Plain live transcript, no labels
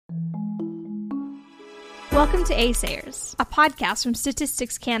Welcome to Assayers, a podcast from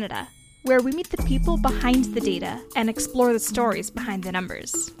Statistics Canada, where we meet the people behind the data and explore the stories behind the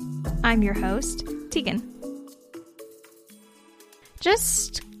numbers. I'm your host, Tegan.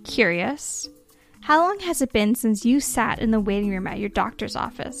 Just curious, how long has it been since you sat in the waiting room at your doctor's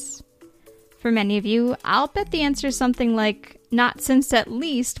office? For many of you, I'll bet the answer is something like, not since at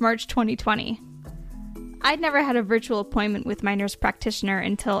least March 2020. I'd never had a virtual appointment with my nurse practitioner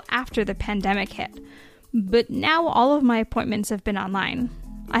until after the pandemic hit, but now all of my appointments have been online.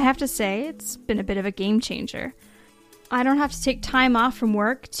 I have to say, it's been a bit of a game changer. I don't have to take time off from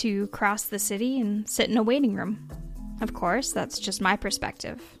work to cross the city and sit in a waiting room. Of course, that's just my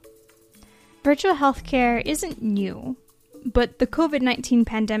perspective. Virtual healthcare isn't new, but the COVID-19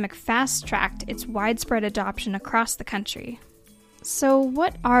 pandemic fast-tracked its widespread adoption across the country. So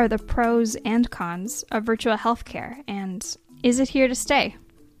what are the pros and cons of virtual healthcare, and is it here to stay?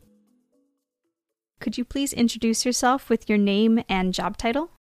 Could you please introduce yourself with your name and job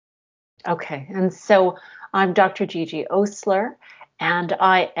title? Okay, and so I'm Dr. Gigi Osler, and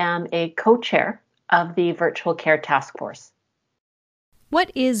I am a co-chair of the Virtual Care Task Force.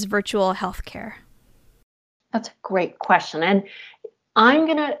 What is virtual healthcare? That's a great question, and I'm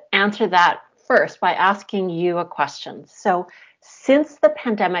going to answer that first by asking you a question. So, since the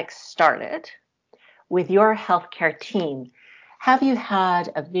pandemic started with your healthcare team, have you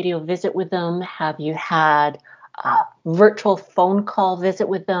had a video visit with them? Have you had a virtual phone call visit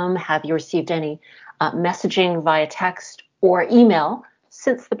with them? Have you received any messaging via text or email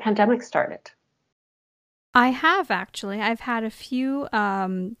since the pandemic started? I have, actually. I've had a few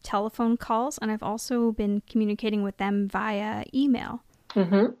telephone calls, and I've also been communicating with them via email.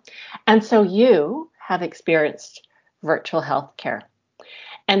 Mm-hmm. And so you have experienced virtual healthcare.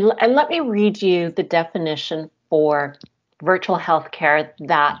 And let me read you the definition for virtual healthcare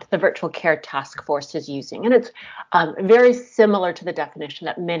that the Virtual Care Task Force is using. And it's very similar to the definition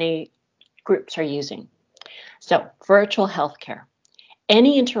that many groups are using. So, virtual healthcare.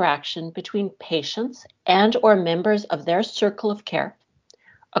 Any interaction between patients and or members of their circle of care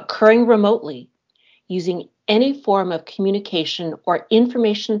occurring remotely using any form of communication or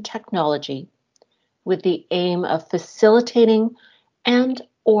information technology with the aim of facilitating and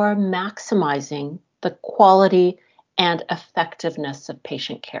or maximizing the quality and effectiveness of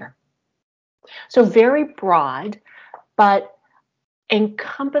patient care. So very broad, but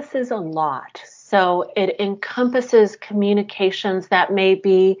encompasses a lot. So it encompasses communications that may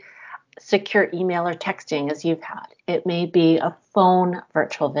be secure email or texting, as you've had. It may be a phone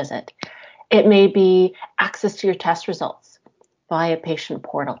virtual visit. It may be access to your test results via patient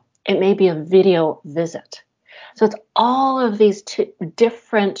portal. It may be a video visit. So it's all of these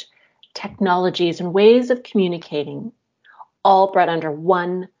different technologies and ways of communicating, all brought under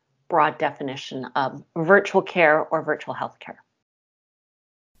one broad definition of virtual care or virtual healthcare.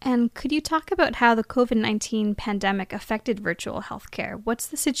 And could you talk about how the COVID-19 pandemic affected virtual healthcare? What's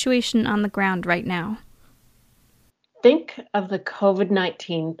the situation on the ground right now? Think of the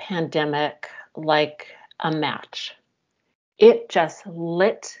COVID-19 pandemic like a match. It just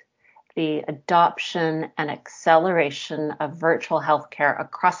lit the adoption and acceleration of virtual healthcare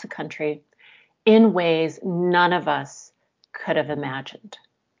across the country in ways none of us could have imagined.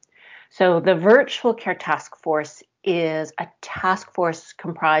 So the Virtual Care Task Force is a task force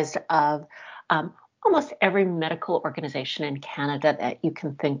comprised of almost every medical organization in Canada that you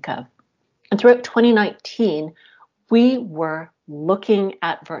can think of. And throughout 2019, we were looking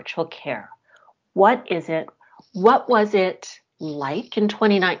at virtual care. What is it? What was it like in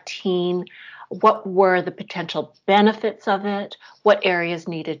 2019? What were the potential benefits of it? What areas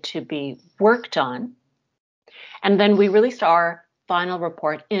needed to be worked on? And then we released our final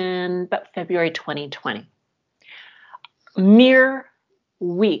report in about February 2020. Mere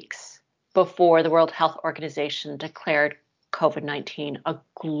weeks before the World Health Organization declared COVID-19 a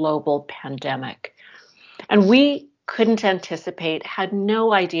global pandemic. And we couldn't anticipate, had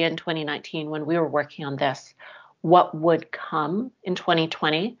no idea in 2019 when we were working on this, what would come in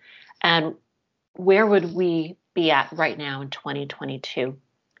 2020 and where would we be at right now in 2022.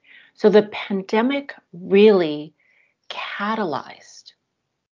 So the pandemic really catalyzed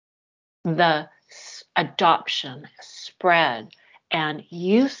the adoption, spread, and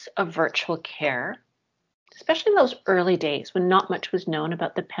use of virtual care, especially in those early days when not much was known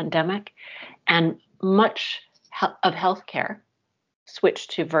about the pandemic and much of healthcare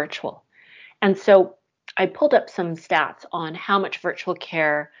switched to virtual. And so I pulled up some stats on how much virtual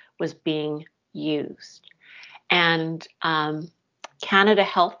care was being used. And Canada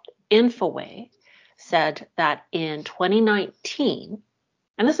Health Infoway said that in 2019,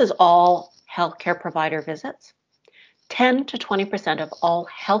 and this is all healthcare provider visits, 10 to 20% of all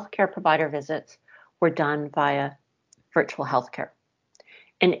healthcare provider visits were done via virtual healthcare.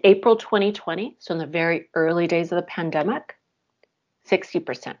 In April 2020, so in the very early days of the pandemic,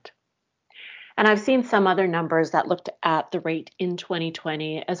 60%. And I've seen some other numbers that looked at the rate in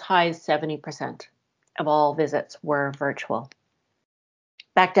 2020 as high as 70% of all visits were virtual.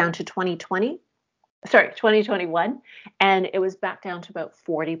 Back down to 2021, and it was back down to about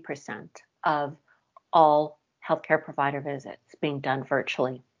 40% of all healthcare provider visits being done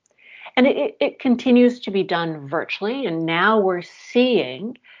virtually. And it continues to be done virtually, and now we're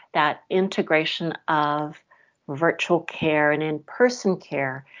seeing that integration of virtual care and in-person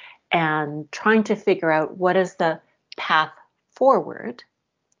care and trying to figure out what is the path forward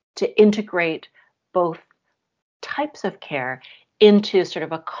to integrate both types of care into sort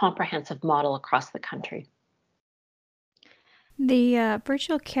of a comprehensive model across the country. The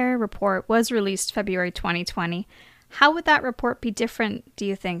virtual care report was released February 2020. How would that report be different, do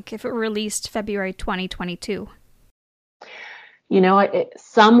you think, if it were released February 2022?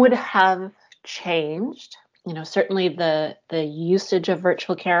 Some would have changed. Certainly the usage of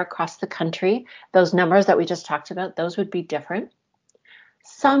virtual care across the country, those numbers that we just talked about, those would be different.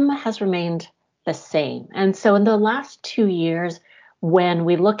 Some has remained the same. And so in the last 2 years, when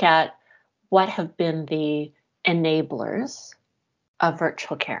we look at what have been the enablers of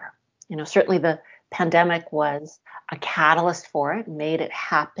virtual care, certainly the pandemic was a catalyst for it, made it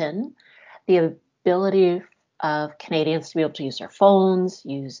happen. The ability of Canadians to be able to use their phones,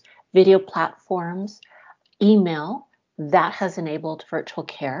 use video platforms, email, that has enabled virtual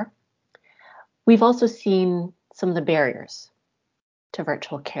care. We've also seen some of the barriers to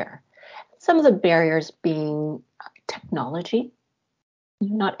virtual care. Some of the barriers being technology.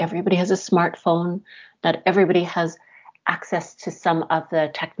 Not everybody has a smartphone. Not everybody has access to some of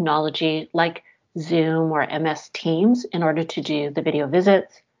the technology like Zoom or MS Teams in order to do the video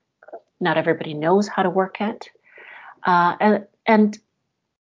visits. Not everybody knows how to work it. And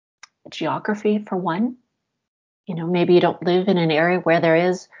geography, for one. Maybe you don't live in an area where there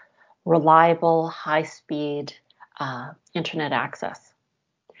is reliable, high-speed internet access.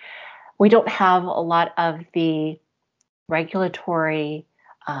 We don't have a lot of the regulatory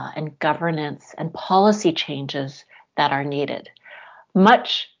and governance and policy changes that are needed.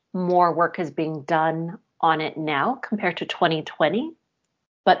 Much more work is being done on it now compared to 2020,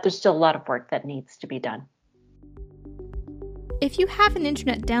 but there's still a lot of work that needs to be done. If you have an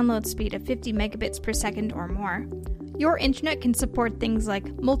internet download speed of 50 megabits per second or more, your internet can support things like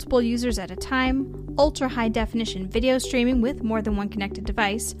multiple users at a time, ultra-high definition video streaming with more than one connected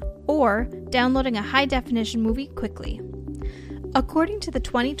device, or downloading a high-definition movie quickly. According to the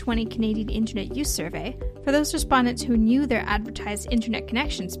 2020 Canadian Internet Use Survey, for those respondents who knew their advertised internet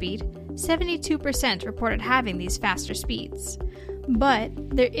connection speed, 72% reported having these faster speeds. But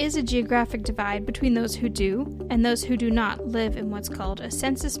there is a geographic divide between those who do and those who do not live in what's called a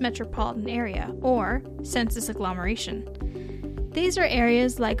census metropolitan area, or census agglomeration. These are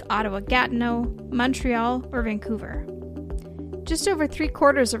areas like Ottawa-Gatineau, Montreal, or Vancouver. Just over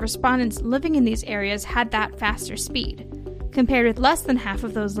 3/4 of respondents living in these areas had that faster speed, compared with less than half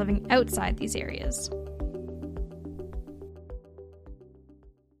of those living outside these areas.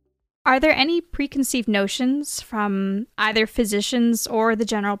 Are there any preconceived notions from either physicians or the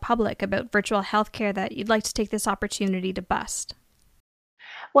general public about virtual healthcare that you'd like to take this opportunity to bust?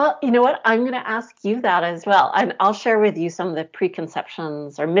 Well, you know what? I'm going to ask you that as well. And I'll share with you some of the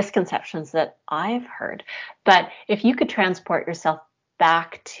preconceptions or misconceptions that I've heard. But if you could transport yourself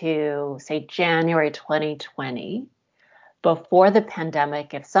back to, say, January 2020, before the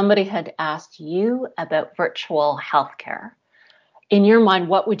pandemic, if somebody had asked you about virtual healthcare, in your mind,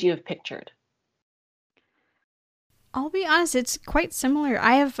 what would you have pictured? I'll be honest, it's quite similar.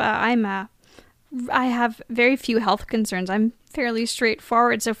 I have very few health concerns. I'm fairly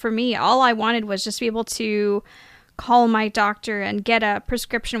straightforward. So for me, all I wanted was just to be able to call my doctor and get a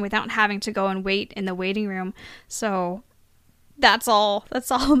prescription without having to go and wait in the waiting room. So that's all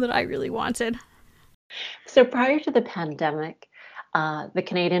that I really wanted. So prior to the pandemic, the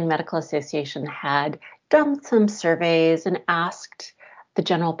Canadian Medical Association had done some surveys and asked the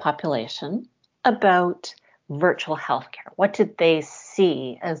general population about virtual healthcare. What did they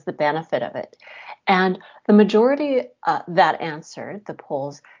see as the benefit of it? And the majority that answered the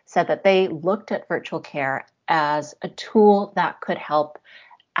polls said that they looked at virtual care as a tool that could help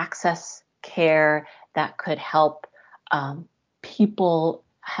access care, that could help people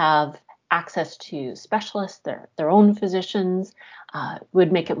have access to specialists, their own physicians,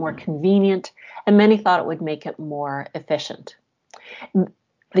 would make it more convenient, and many thought it would make it more efficient.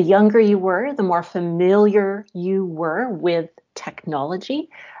 the younger you were, the more familiar you were with technology,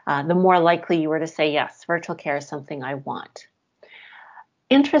 the more likely you were to say, yes, virtual care is something I want.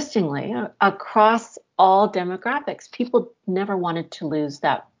 Interestingly, across all demographics, people never wanted to lose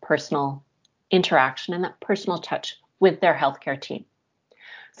that personal interaction and that personal touch with their healthcare team.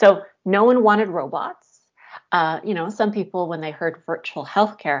 So no one wanted robots. Some people, when they heard virtual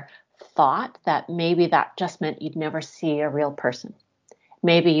healthcare, thought that maybe that just meant you'd never see a real person.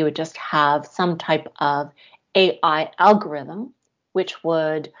 Maybe you would just have some type of AI algorithm which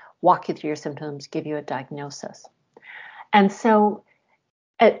would walk you through your symptoms, give you a diagnosis. And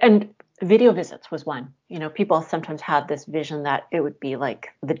video visits was one. People sometimes had this vision that it would be like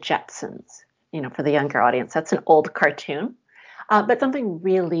the Jetsons, for the younger audience. That's an old cartoon, but something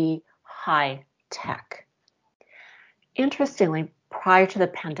really high tech. Interestingly, prior to the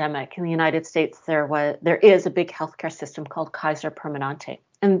pandemic in the United States, there is a big healthcare system called Kaiser Permanente.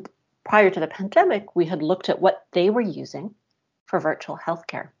 And prior to the pandemic, we had looked at what they were using for virtual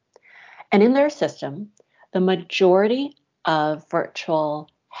healthcare. And in their system, the majority of virtual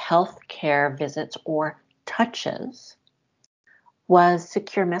healthcare visits or touches was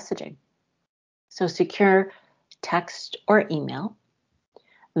secure messaging. So secure text or email,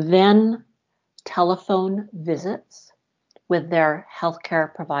 then telephone visits with their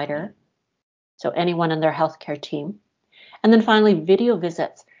healthcare provider, so anyone in their healthcare team. And then finally, video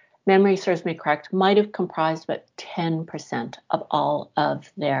visits, memory serves me correct, might have comprised about 10% of all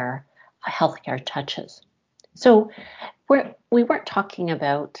of their healthcare touches. So we weren't talking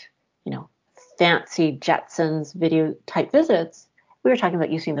about, fancy Jetsons video type visits. We were talking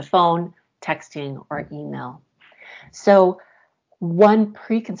about using the phone, texting, or email. So one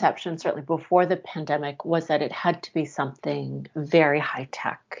preconception, certainly before the pandemic, was that it had to be something very high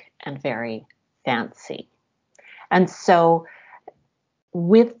tech and very fancy. And so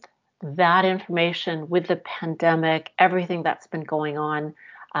with that information, with the pandemic, everything that's been going on,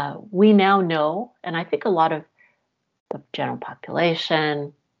 we now know, and I think a lot of the general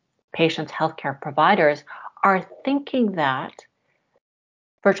population, patients, healthcare providers are thinking that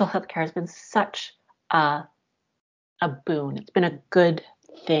virtual healthcare has been such a boon. It's been a good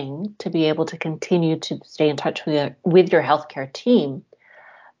thing to be able to continue to stay in touch with your healthcare team.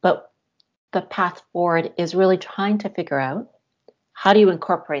 But the path forward is really trying to figure out, how do you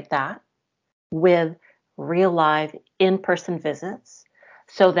incorporate that with real live in-person visits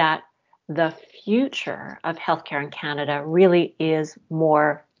so that the future of healthcare in Canada really is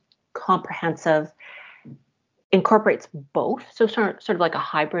more comprehensive, incorporates both, so sort of like a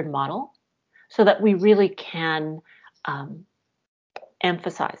hybrid model, so that we really can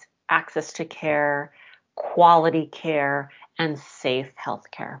emphasize access to care, quality care, and safe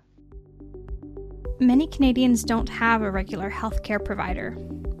healthcare. Many Canadians don't have a regular healthcare provider.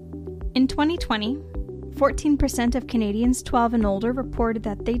 In 2020, 14% of Canadians 12 and older reported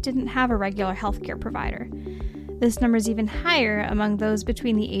that they didn't have a regular healthcare provider. This number is even higher among those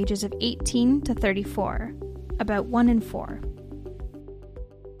between the ages of 18 to 34, about 1 in 4.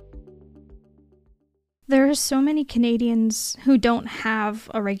 There are so many Canadians who don't have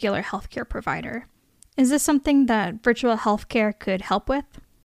a regular healthcare provider. Is this something that virtual healthcare could help with?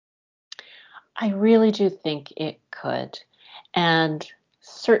 I really do think it could. And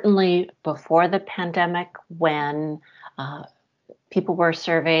certainly before the pandemic, when people were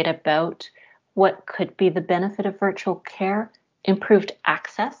surveyed about what could be the benefit of virtual care, improved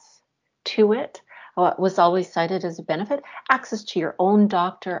access to it, what was always cited as a benefit, access to your own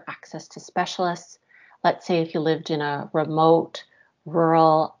doctor, access to specialists. Let's say if you lived in a remote,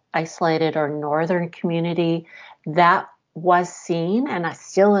 rural, isolated, or northern community, that was seen and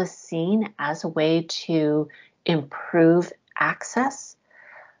still is seen as a way to improve access.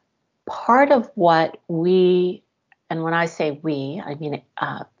 Part of what we, and when I say we, I mean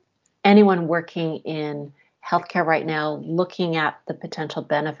anyone working in healthcare right now, looking at the potential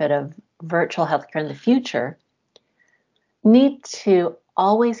benefit of virtual healthcare in the future, need to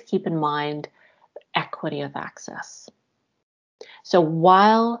always keep in mind equity of access. So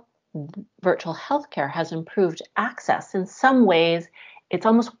while virtual healthcare has improved access, in some ways, it's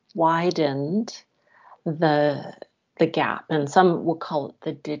almost widened the gap, and some will call it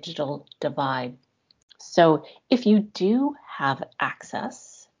the digital divide. So if you do have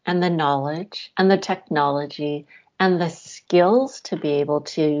access and the knowledge and the technology and the skills to be able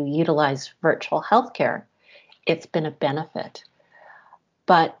to utilize virtual healthcare, it's been a benefit.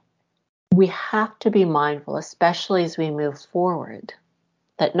 But we have to be mindful, especially as we move forward,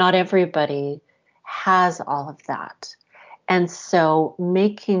 that not everybody has all of that. And so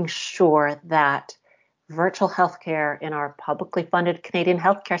making sure that virtual healthcare in our publicly funded Canadian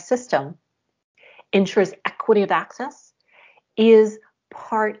healthcare system ensures equity of access is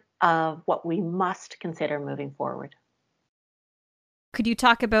part of what we must consider moving forward. Could you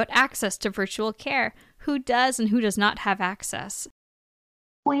talk about access to virtual care? Who does and who does not have access?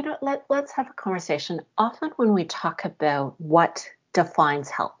 Well, let's have a conversation. Often when we talk about what defines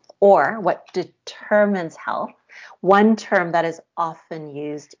health or what determines health, one term that is often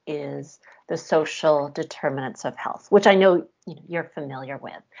used is the social determinants of health, which I know you're familiar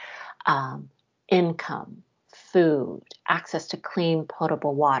with. Income, food, access to clean,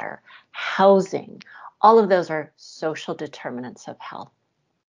 potable water, housing, all of those are social determinants of health.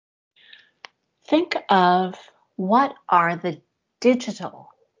 Think of what are the digital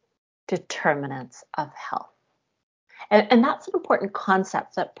determinants of health. And that's an important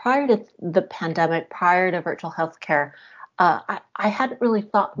concept that prior to the pandemic, prior to virtual healthcare, I hadn't really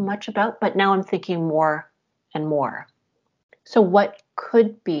thought much about, but now I'm thinking more and more. So what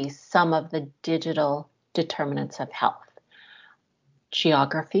could be some of the digital determinants of health?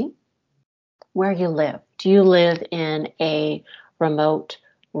 Geography, where you live. Do you live in a remote,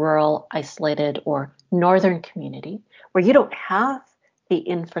 rural, isolated, or northern community where you don't have the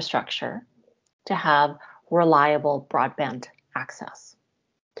infrastructure to have reliable broadband access?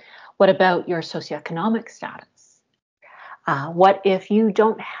 What about your socioeconomic status? What if you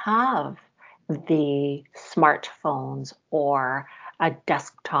don't have the smartphones or a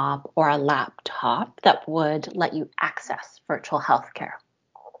desktop or a laptop that would let you access virtual healthcare?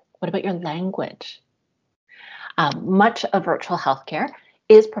 What about your language? Much of virtual healthcare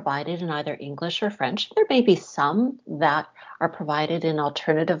is provided in either English or French. There may be some that are provided in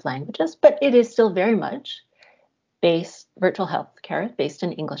alternative languages, but it is still very much virtual healthcare based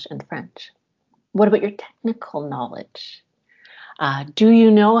in English and French. What about your technical knowledge? Do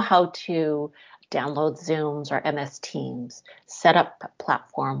you know how to download Zooms or MS Teams, set up a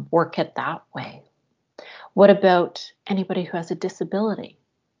platform, work it that way? What about anybody who has a disability,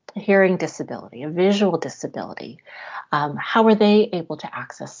 a hearing disability, a visual disability? How are they able to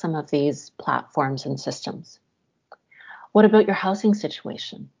access some of these platforms and systems? What about your housing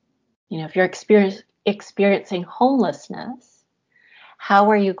situation? If you're experiencing homelessness, how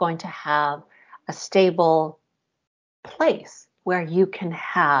are you going to have a stable place where you can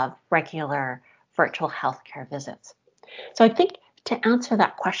have regular virtual healthcare visits? So I think to answer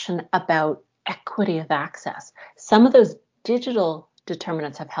that question about equity of access, some of those digital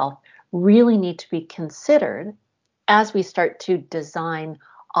determinants of health really need to be considered as we start to design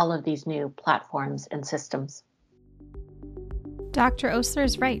all of these new platforms and systems. Dr. Osler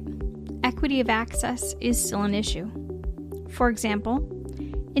is right. Equity of access is still an issue. For example,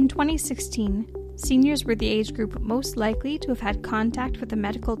 in 2016, seniors were the age group most likely to have had contact with a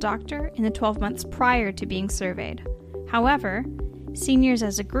medical doctor in the 12 months prior to being surveyed. However, seniors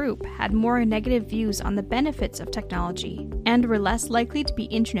as a group had more negative views on the benefits of technology and were less likely to be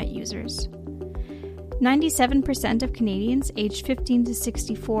internet users. 97% of Canadians aged 15 to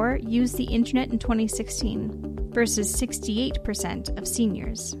 64 used the internet in 2016 versus 68% of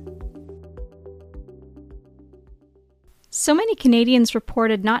seniors. So many Canadians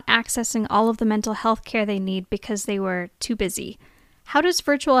reported not accessing all of the mental health care they need because they were too busy. How does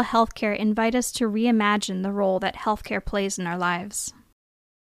virtual healthcare invite us to reimagine the role that healthcare plays in our lives?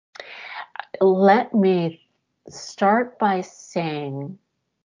 Let me start by saying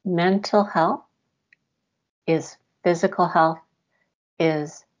mental health is physical health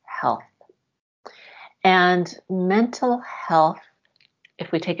is health. And mental health,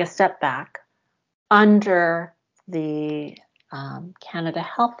 if we take a step back, under the Canada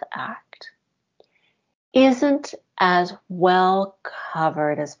Health Act, isn't as well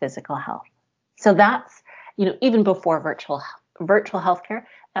covered as physical health. So that's, even before virtual healthcare,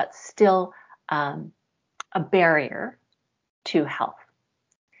 that's still a barrier to health.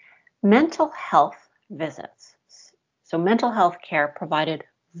 Mental health visits, so mental health care provided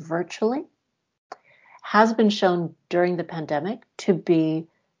virtually, has been shown during the pandemic to be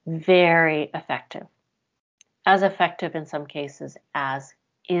very effective, as effective in some cases as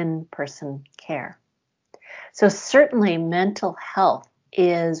in-person care. So certainly mental health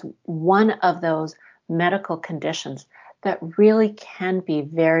is one of those medical conditions that really can be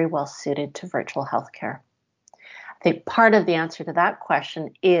very well suited to virtual healthcare. I think part of the answer to that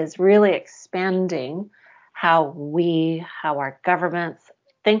question is really expanding how our governments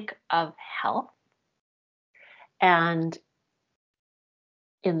think of health. And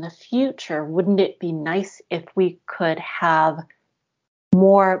in the future, wouldn't it be nice if we could have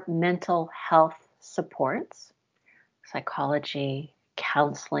more mental health supports, psychology,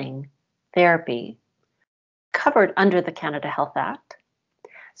 counseling, therapy, covered under the Canada Health Act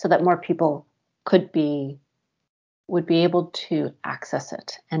so that more people would be able to access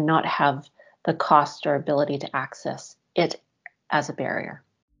it and not have the cost or ability to access it as a barrier.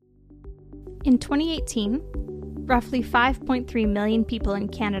 In 2018, roughly 5.3 million people in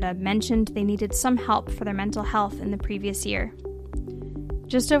Canada mentioned they needed some help for their mental health in the previous year.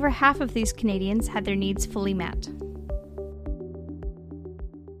 Just over half of these Canadians had their needs fully met.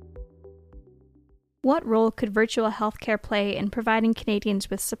 What role could virtual healthcare play in providing Canadians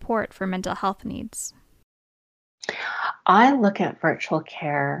with support for mental health needs? I look at virtual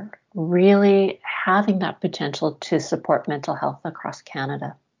care really having that potential to support mental health across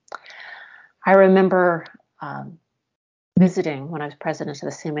Canada. I remember visiting, when I was president of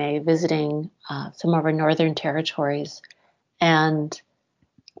the CMA, visiting some of our northern territories and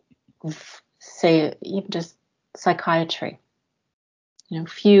say even just psychiatry.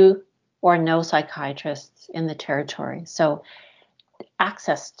 Few or no psychiatrists in the territory. So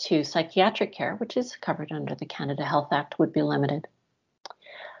access to psychiatric care, which is covered under the Canada Health Act, would be limited.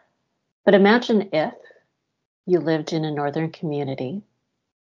 But imagine if you lived in a northern community,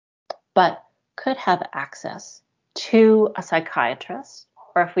 but could have access to a psychiatrist,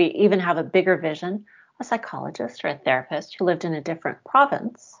 or if we even have a bigger vision, a psychologist or a therapist who lived in a different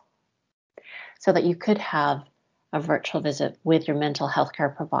province, so that you could have a virtual visit with your mental health care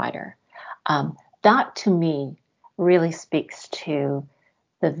provider. That to me really speaks to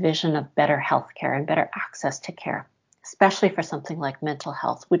the vision of better healthcare and better access to care, especially for something like mental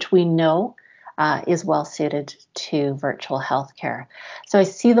health, which we know is well suited to virtual healthcare. So I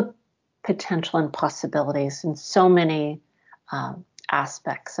see the potential and possibilities in so many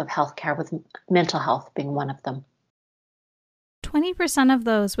aspects of healthcare, with mental health being one of them. 20% of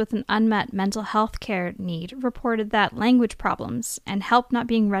those with an unmet mental health care need reported that language problems and help not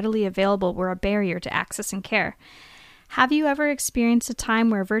being readily available were a barrier to accessing care. Have you ever experienced a time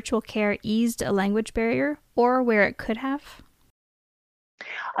where virtual care eased a language barrier, or where it could have?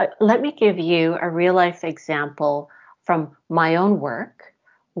 Let me give you a real-life example from my own work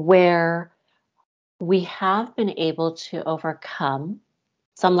where we have been able to overcome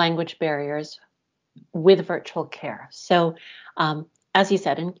some language barriers with virtual care. So, as you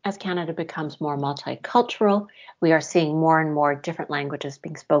said, as Canada becomes more multicultural, we are seeing more and more different languages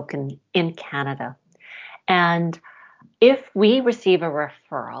being spoken in Canada. And if we receive a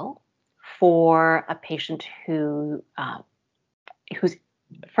referral for a patient whose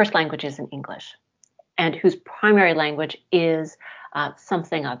first language is in English and whose primary language is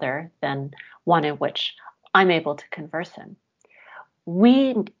something other than one in which I'm able to converse in,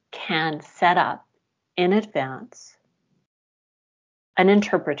 we can set up in advance an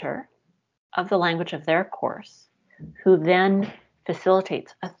interpreter of the language of their course, who then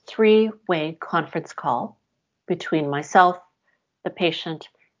facilitates a 3-way conference call between myself, the patient,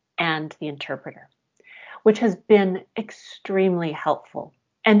 and the interpreter, which has been extremely helpful.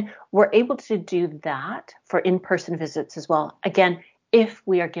 And we're able to do that for in-person visits as well. Again, if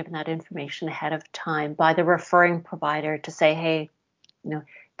we are given that information ahead of time by the referring provider to say, hey,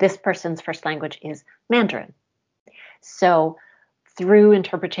 this person's first language is Mandarin. So through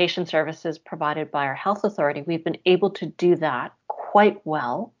interpretation services provided by our health authority, we've been able to do that quite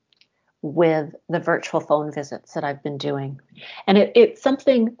well with the virtual phone visits that I've been doing. And it's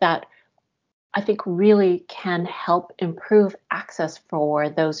something that I think really can help improve access for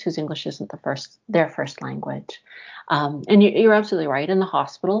those whose English isn't their first language. And you're absolutely right. In the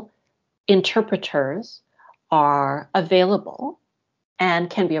hospital, interpreters are available and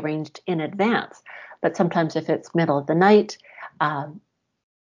can be arranged in advance. But sometimes if it's middle of the night,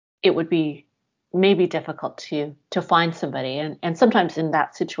 it would be maybe difficult to find somebody. And sometimes in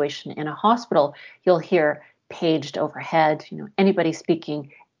that situation in a hospital, you'll hear paged overhead, anybody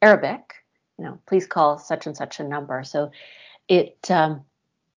speaking Arabic, please call such and such a number. So it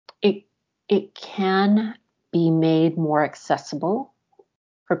can be made more accessible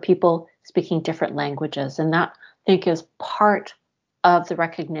for people speaking different languages. And that, I think, is part of the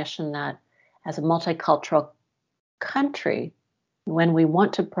recognition that as a multicultural country, when we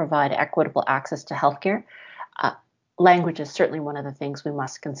want to provide equitable access to healthcare, language is certainly one of the things we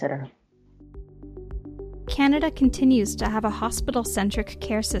must consider. Canada continues to have a hospital-centric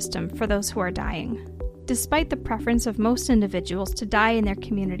care system for those who are dying, despite the preference of most individuals to die in their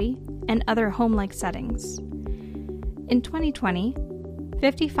community and other home-like settings. In 2020,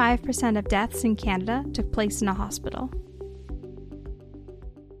 55% of deaths in Canada took place in a hospital.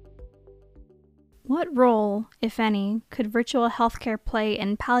 What role, if any, could virtual healthcare play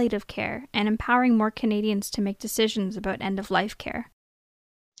in palliative care and empowering more Canadians to make decisions about end-of-life care?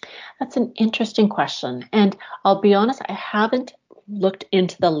 That's an interesting question. And I'll be honest, I haven't looked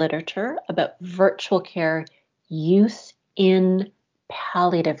into the literature about virtual care use in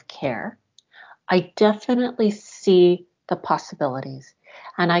palliative care. I definitely see the possibilities.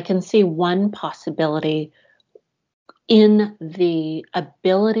 And I can see one possibility in the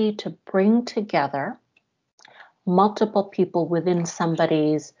ability to bring together multiple people within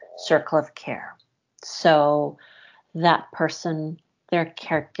somebody's circle of care. So that person, their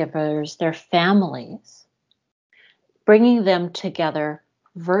caregivers, their families, bringing them together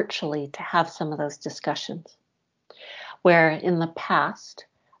virtually to have some of those discussions. Where in the past,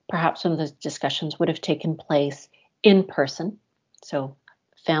 perhaps some of those discussions would have taken place in person, so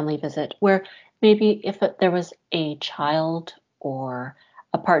family visit, where maybe if there was a child or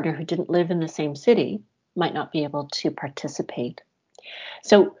a partner who didn't live in the same city, might not be able to participate.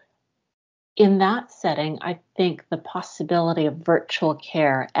 So in that setting, I think the possibility of virtual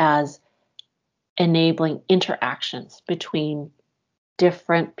care as enabling interactions between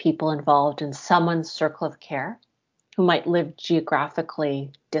different people involved in someone's circle of care who might live geographically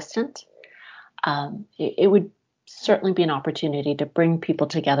distant, it would certainly be an opportunity to bring people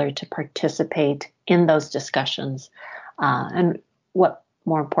together to participate in those discussions. And what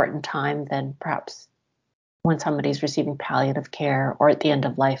more important time than perhaps when somebody's receiving palliative care or at the end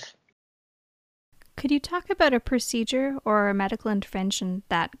of life. Could you talk about a procedure or a medical intervention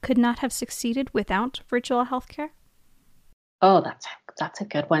that could not have succeeded without virtual healthcare? Oh, that's a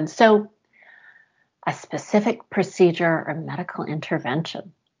good one. So a specific procedure or medical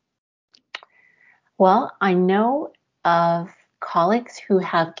intervention. Well, I know of colleagues who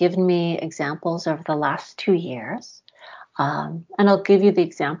have given me examples over the last 2 years. And I'll give you the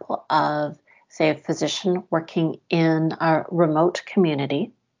example of, say, a physician working in a remote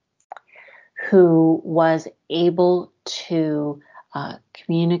community who was able to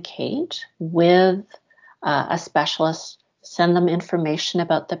communicate with a specialist, send them information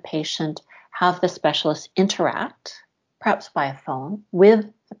about the patient, have the specialist interact, perhaps by a phone,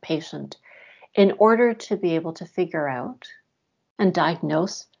 with the patient in order to be able to figure out and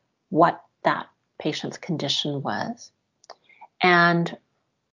diagnose what that patient's condition was and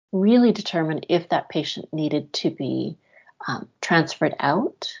really determine if that patient needed to be transferred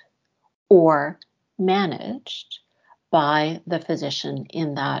out or managed by the physician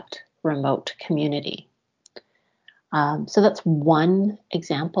in that remote community. So that's one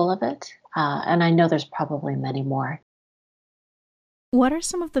example of it. And I know there's probably many more. What are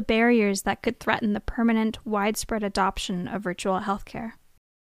some of the barriers that could threaten the permanent, widespread adoption of virtual healthcare?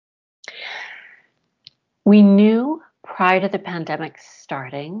 We knew prior to the pandemic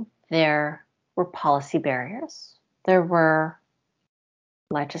starting, there were policy barriers. There were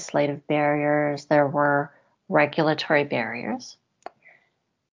legislative barriers. There were regulatory barriers.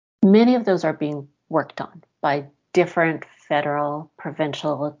 Many of those are being worked on by different federal,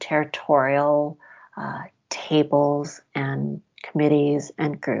 provincial, territorial tables and committees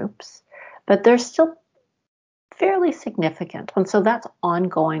and groups, but they're still fairly significant. And so that's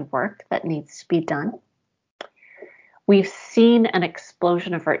ongoing work that needs to be done. We've seen an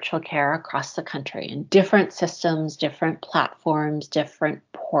explosion of virtual care across the country in different systems, different platforms, different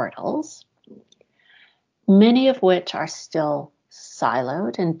portals, many of which are still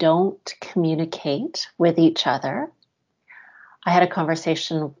siloed and don't communicate with each other. I had a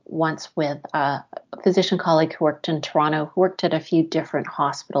conversation once with a physician colleague who worked in Toronto, who worked at a few different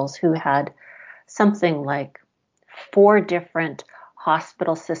hospitals, who had something like 4 different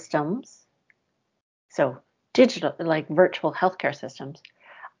hospital systems. So digital, like virtual healthcare systems,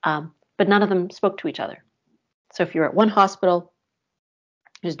 but none of them spoke to each other. So if you're at one hospital,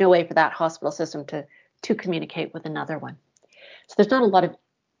 there's no way for that hospital system to communicate with another one. So there's not a lot of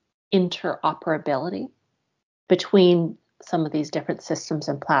interoperability between some of these different systems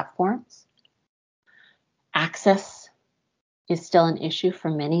and platforms. Access is still an issue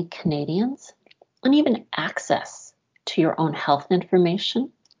for many Canadians, and even access to your own health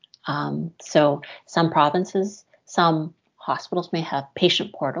information. So some provinces, some hospitals may have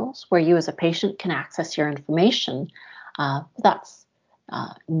patient portals where you as a patient can access your information. That's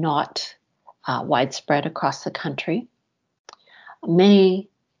not widespread across the country. Many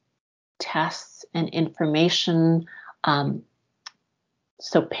tests and information,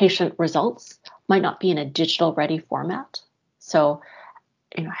 so patient results might not be in a digital ready format. So,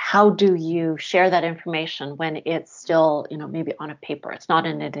 how do you share that information when it's still, maybe on a paper? It's not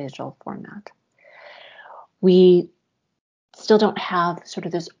in a digital format. We still don't have sort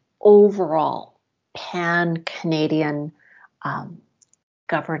of this overall pan-Canadian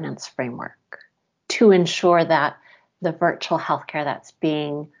governance framework to ensure that the virtual healthcare that's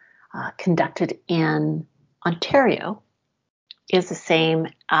being conducted in Ontario is the same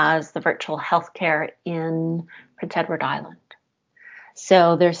as the virtual healthcare in Prince Edward Island.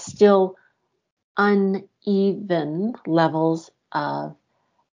 So there's still uneven levels of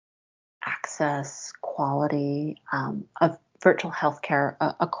access, quality of virtual healthcare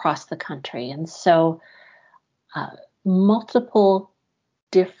across the country. And so multiple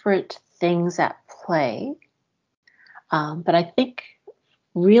different things at play. But I think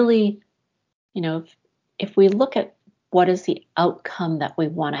really, if we look at what is the outcome that we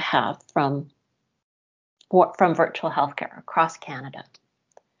want to have from virtual healthcare across Canada,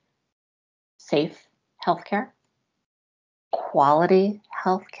 safe healthcare, quality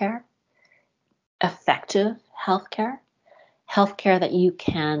healthcare, effective healthcare, healthcare that you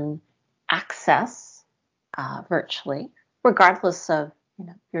can access virtually, regardless of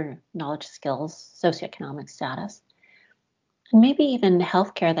your knowledge, skills, socioeconomic status, and maybe even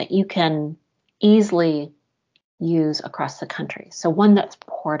healthcare that you can easily use across the country. So one that's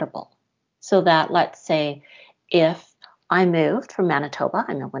portable, so that, let's say, if I moved from Manitoba,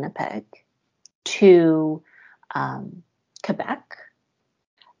 I'm in Winnipeg, to Quebec,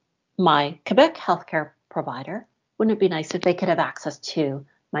 my Quebec healthcare provider, wouldn't it be nice if they could have access to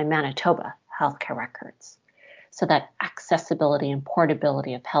my Manitoba healthcare records? So that accessibility and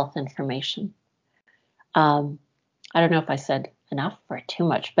portability of health information. I don't know if I said enough or too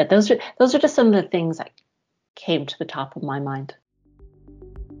much, but those are just some of the things that came to the top of my mind.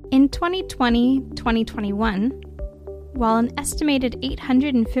 In 2020-2021, while an estimated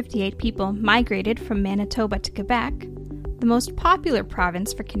 858 people migrated from Manitoba to Quebec, the most popular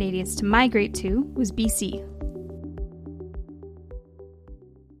province for Canadians to migrate to was BC.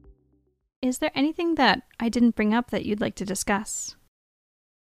 Is there anything that I didn't bring up that you'd like to discuss?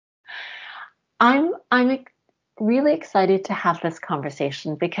 I'm really excited to have this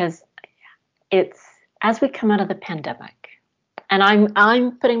conversation because it's as we come out of the pandemic, and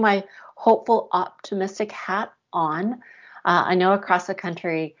I'm putting my hopeful, optimistic hat on. I know across the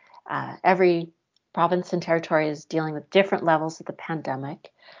country, every province and territory is dealing with different levels of the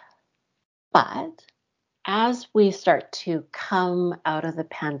pandemic. But as we start to come out of the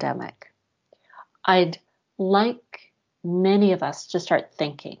pandemic, I'd like many of us to start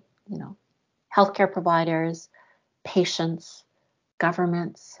thinking, healthcare providers, patients,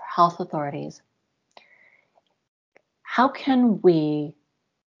 governments, health authorities, how can we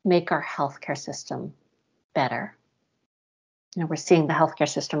make our healthcare system better? We're seeing the healthcare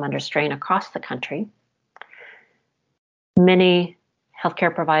system under strain across the country. Many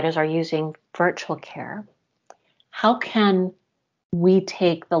healthcare providers are using virtual care. How can we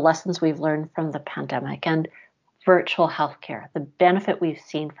take the lessons we've learned from the pandemic and virtual healthcare, the benefit we've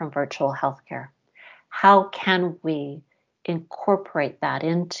seen from virtual healthcare? How can we incorporate that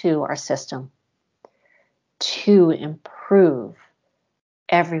into our system to improve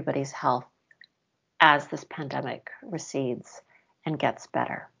everybody's health as this pandemic recedes and gets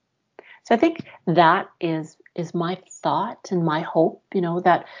better? So I think that is my thought and my hope,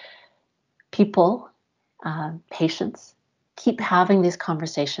 that people, patients, keep having these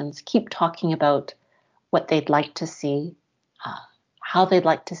conversations, keep talking about what they'd like to see, how they'd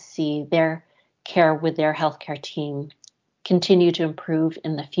like to see their care with their healthcare team continue to improve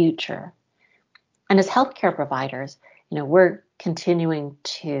in the future. And as healthcare providers, we're continuing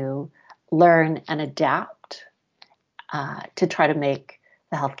to learn and adapt to try to make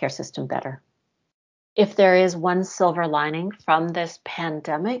the healthcare system better. If there is one silver lining from this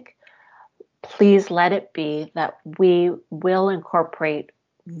pandemic, please let it be that we will incorporate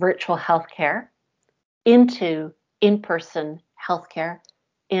virtual healthcare into in-person healthcare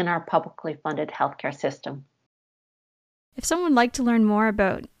in our publicly funded healthcare system. If someone would like to learn more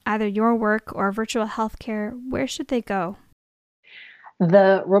about either your work or virtual healthcare, where should they go?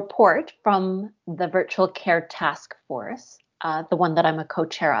 The report from the Virtual Care Task Force, the one that I'm a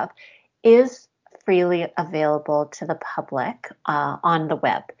co-chair of, is freely available to the public on the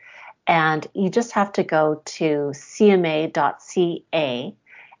web. And you just have to go to cma.ca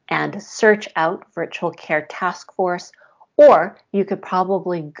and search out Virtual Care Task Force, or you could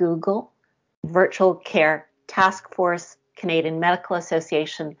probably Google Virtual Care Task Force Canadian Medical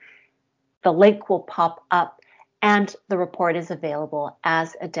Association. The link will pop up, and the report is available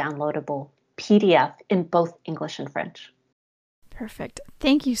as a downloadable PDF in both English and French. Perfect.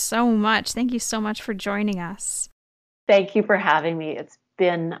 Thank you so much. Thank you so much for joining us. Thank you for having me. It's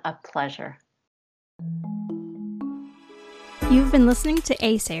been a pleasure. You've been listening to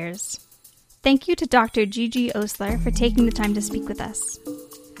ASARES. Thank you to Dr. Gigi Osler for taking the time to speak with us.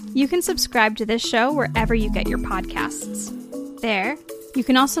 You can subscribe to this show wherever you get your podcasts. There, you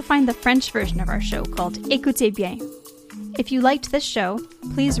can also find the French version of our show called Écoutez bien. If you liked this show,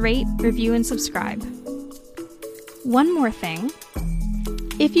 please rate, review, and subscribe. One more thing.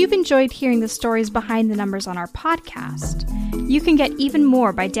 If you've enjoyed hearing the stories behind the numbers on our podcast, you can get even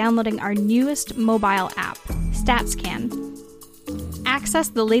more by downloading our newest mobile app, StatsCan. Access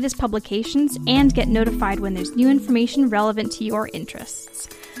the latest publications and get notified when there's new information relevant to your interests,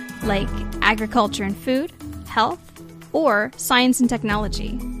 like agriculture and food, health, or science and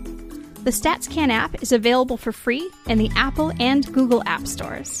technology. The StatsCan app is available for free in the Apple and Google App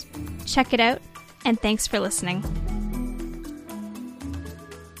Stores. Check it out, and thanks for listening.